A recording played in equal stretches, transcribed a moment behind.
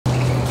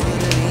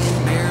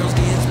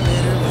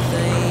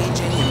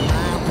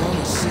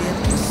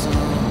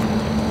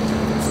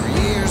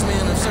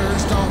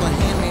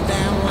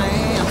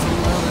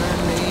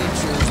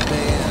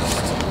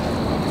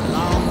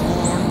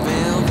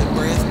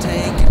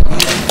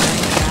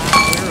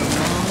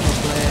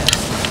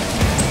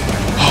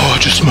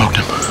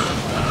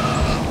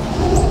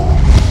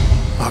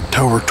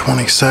October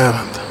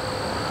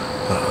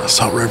 27th,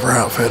 Salt River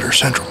Outfitter,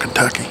 Central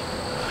Kentucky,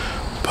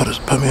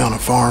 put me on a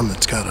farm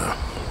that's got a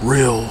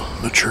real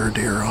mature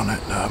deer on it.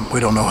 We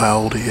don't know how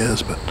old he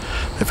is, but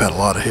they've had a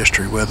lot of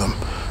history with him.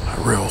 A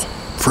real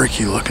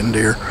freaky looking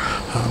deer.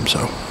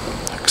 So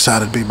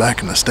excited to be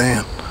back in the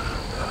stand.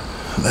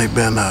 They've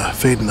been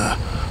feeding the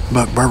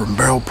buck bourbon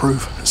barrel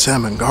proof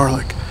cinnamon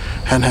garlic.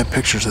 Hadn't had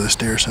pictures of this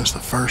deer since the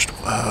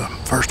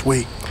first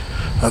week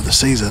of the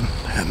season,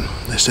 and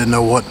they just didn't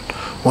know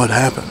what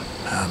happened.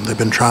 They've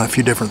been trying a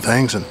few different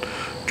things, and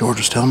George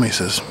was telling me, he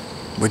says,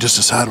 we just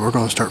decided we're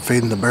going to start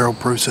feeding the barrel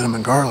proof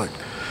cinnamon garlic,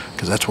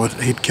 because that's what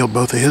he'd killed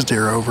both of his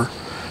deer over.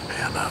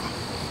 And a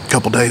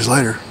couple days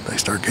later, they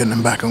start getting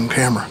him back on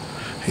camera.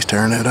 He's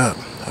tearing it up,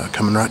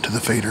 coming right to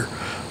the feeder.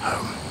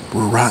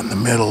 We're right in the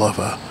middle of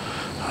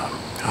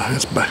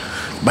it's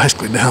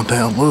basically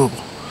downtown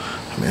Louisville.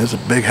 I mean, it's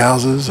big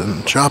houses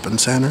and shopping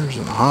centers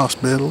and a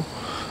hospital.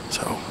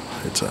 So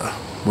it's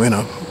we're in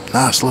a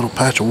nice little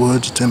patch of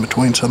woods. It's in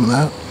between some of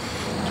that.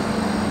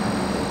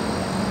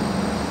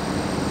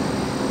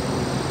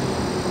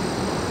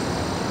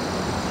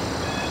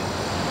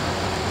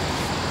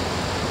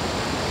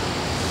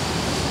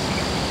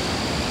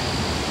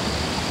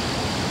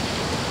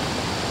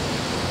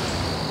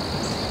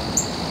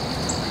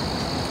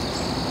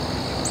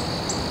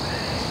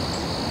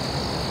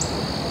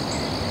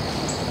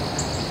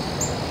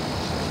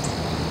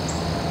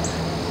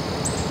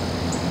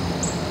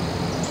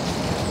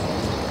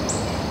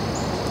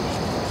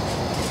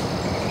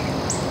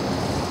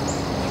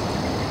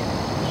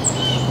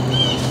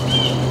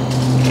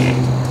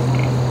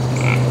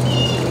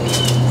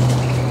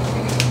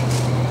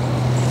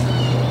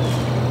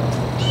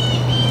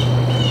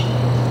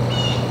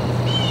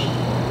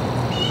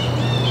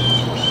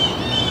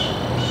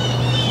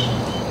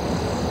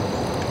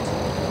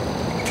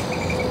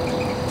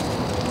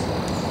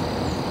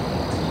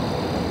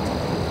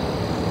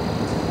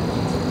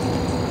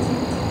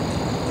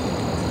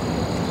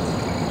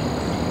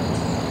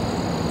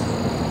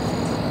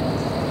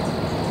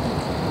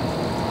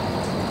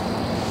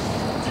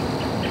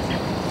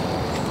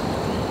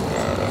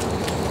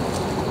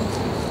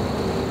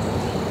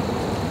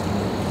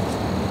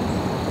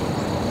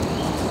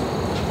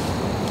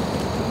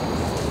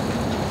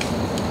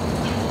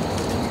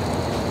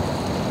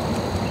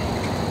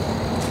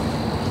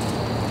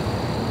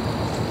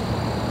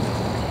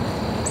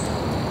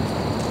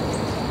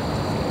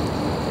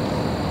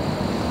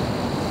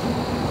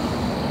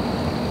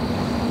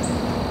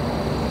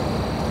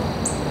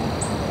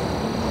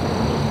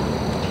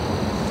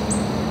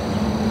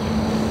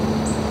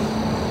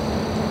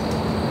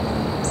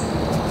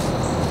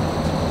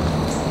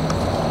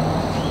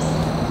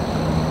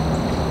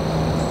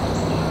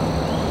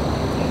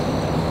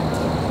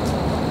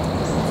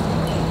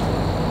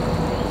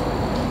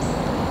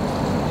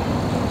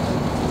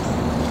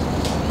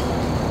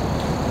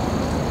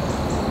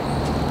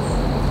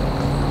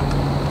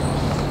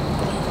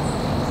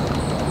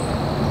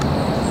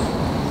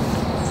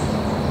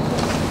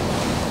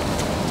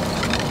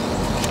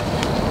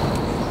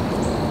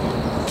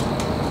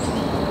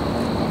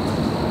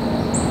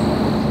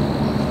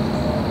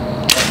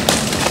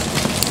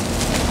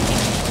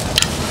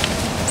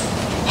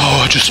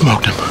 Just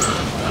smoked him.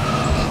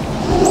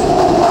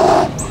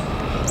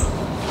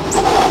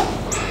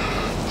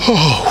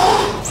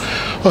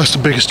 Oh, that's the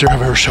biggest deer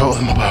I've ever shot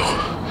with my bow.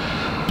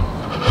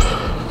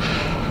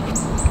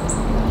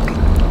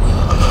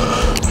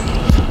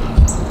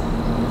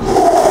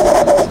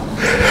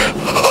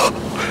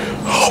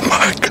 Oh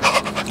my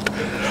God,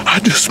 I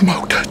just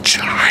smoked a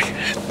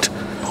giant.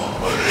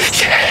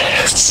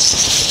 Yes.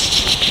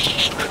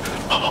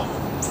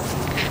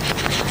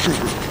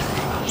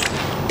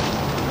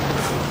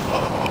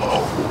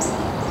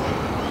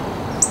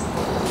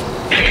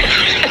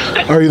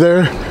 Are you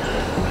there?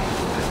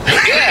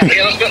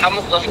 Yeah, let's go.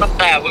 Let's go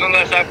dive. We're gonna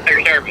go stop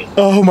their service.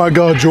 Oh my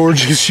God,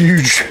 George, he's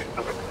huge.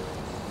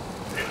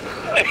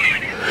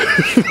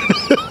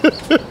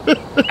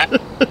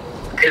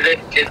 Is it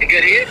a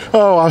good hit?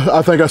 Oh,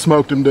 I think I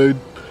smoked him, dude.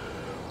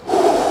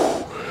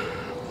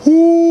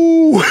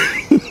 Ooh.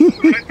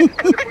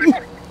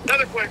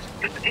 Another question.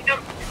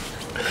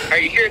 Are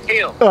you sure it's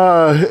him?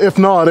 If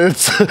not,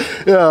 it's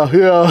yeah.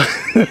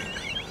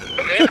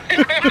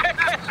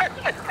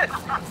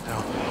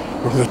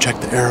 We're gonna check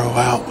the arrow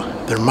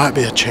out. There might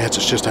be a chance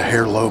it's just a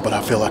hair low, but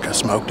I feel like I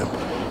smoked him.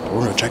 But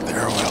we're gonna check the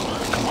arrow out.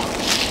 Come on.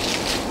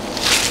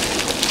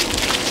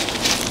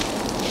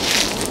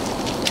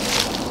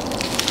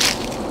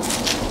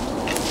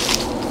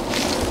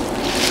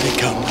 He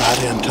come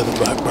right into the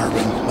buck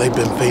bourbon. They've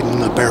been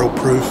feeding the barrel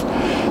proof.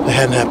 They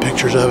hadn't had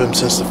pictures of him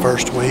since the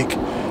first week.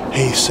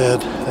 He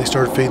said they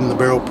started feeding the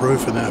barrel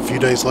proof, and then a few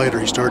days later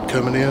he started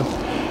coming in.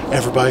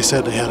 Everybody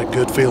said they had a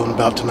good feeling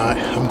about tonight.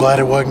 I'm glad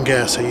it wasn't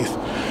gas, Heath.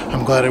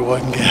 I'm glad it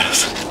wasn't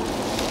gas.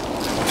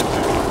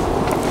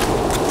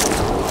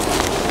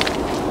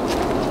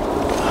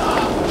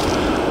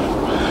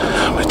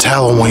 It's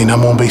Halloween.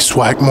 I'm gonna be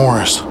Swack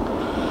Morris.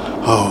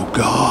 Oh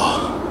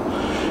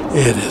God,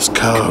 it is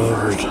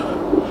covered.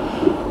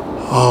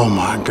 Oh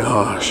my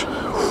gosh.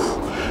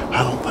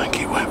 I don't think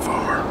he went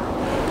far.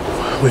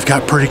 We've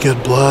got pretty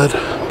good blood,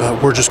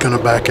 but we're just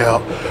gonna back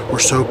out. We're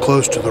so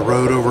close to the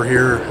road over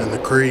here and the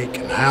creek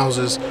and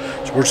houses,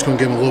 so we're just gonna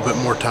give him a little bit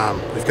more time.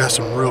 We've got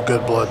some real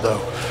good blood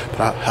though,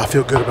 but I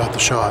feel good about the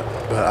shot,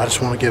 but I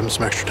just wanna give him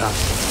some extra time.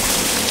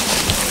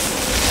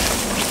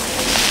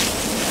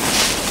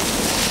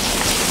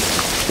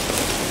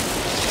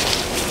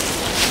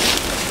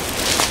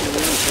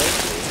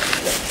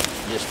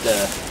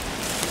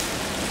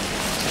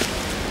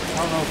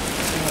 I don't know.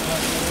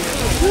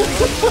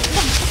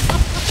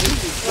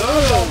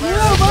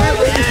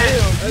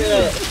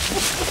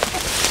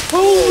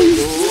 Holy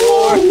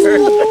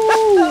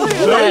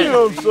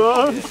Damn,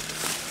 son.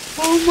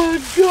 Oh my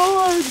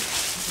God.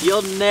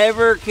 You'll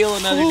never kill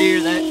another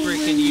deer that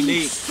freaking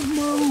unique.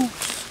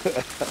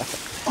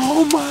 Smokes.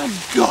 Oh my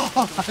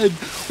God.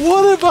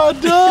 What have I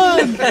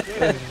done?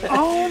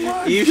 Oh my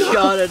God. You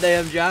shot a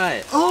damn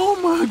giant. Oh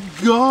my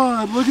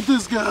God. Look at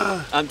this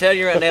guy. I'm telling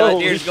you right now, that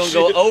deer's going to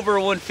go over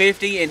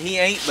 150, and he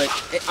ain't, but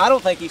I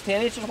don't think he's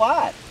 10 inches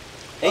wide.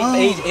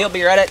 He'll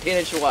be right at 10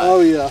 inches wide.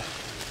 Oh yeah.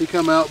 He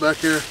come out back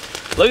here.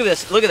 Look at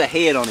this. Look at the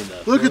head on him,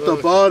 though. Look at the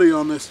body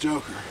on this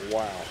joker.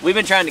 Wow. We've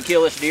been trying to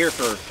kill this deer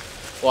for,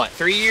 what,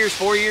 3 years,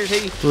 4 years,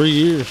 3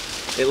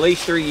 years. At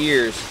least 3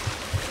 years.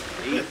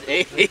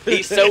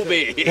 He's so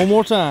big. One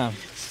more time.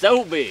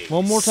 So big.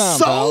 One more time,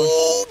 So Tyler.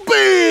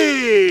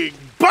 big.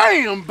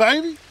 Bam,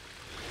 baby.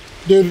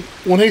 Dude,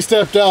 when he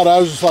stepped out, I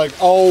was just like,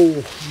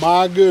 oh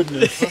my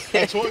goodness.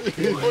 That's what.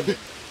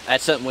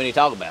 That's something we need to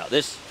talk about.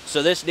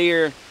 So this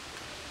deer,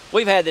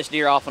 we've had this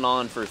deer off and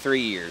on for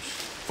 3 years.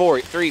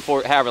 Four,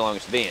 however long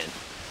it's been.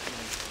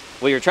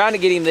 We were trying to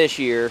get him this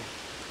year,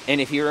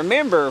 and if you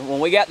remember, when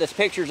we got these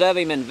pictures of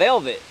him in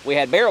velvet, we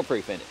had barrel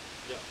proof in it.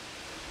 Yeah.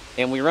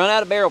 And we run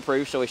out of barrel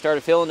proof, so we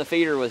started filling the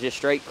feeder with just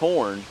straight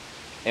corn,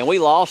 and we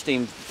lost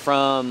him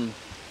from,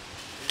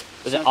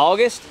 was it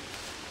August?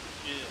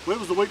 Well, it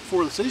was the week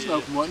before the season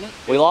opened, wasn't it?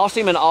 We lost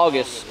him in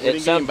August. We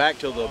didn't get him back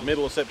till the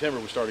middle of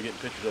September. We started getting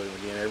pictures of him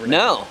again every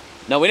night.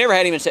 No, we never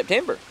had him in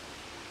September.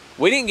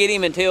 We didn't get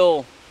him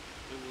until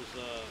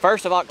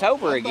 1st of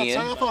October again.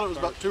 I thought it was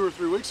about 2 or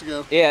 3 weeks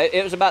ago. Yeah,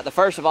 it was about the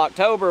 1st of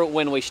October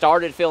when we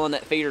started filling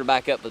that feeder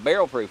back up with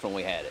barrel proof when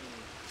we had it.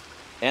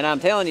 And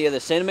I'm telling you, the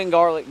cinnamon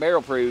garlic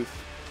barrel proof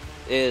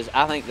is,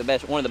 I think,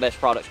 one of the best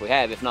products we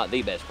have, if not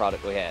the best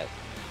product we have.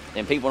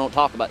 And people don't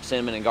talk about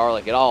cinnamon and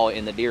garlic at all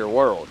in the deer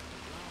world.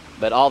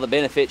 But all the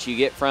benefits you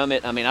get from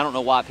it, I mean, I don't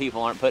know why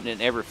people aren't putting it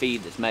in every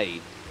feed that's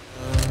made.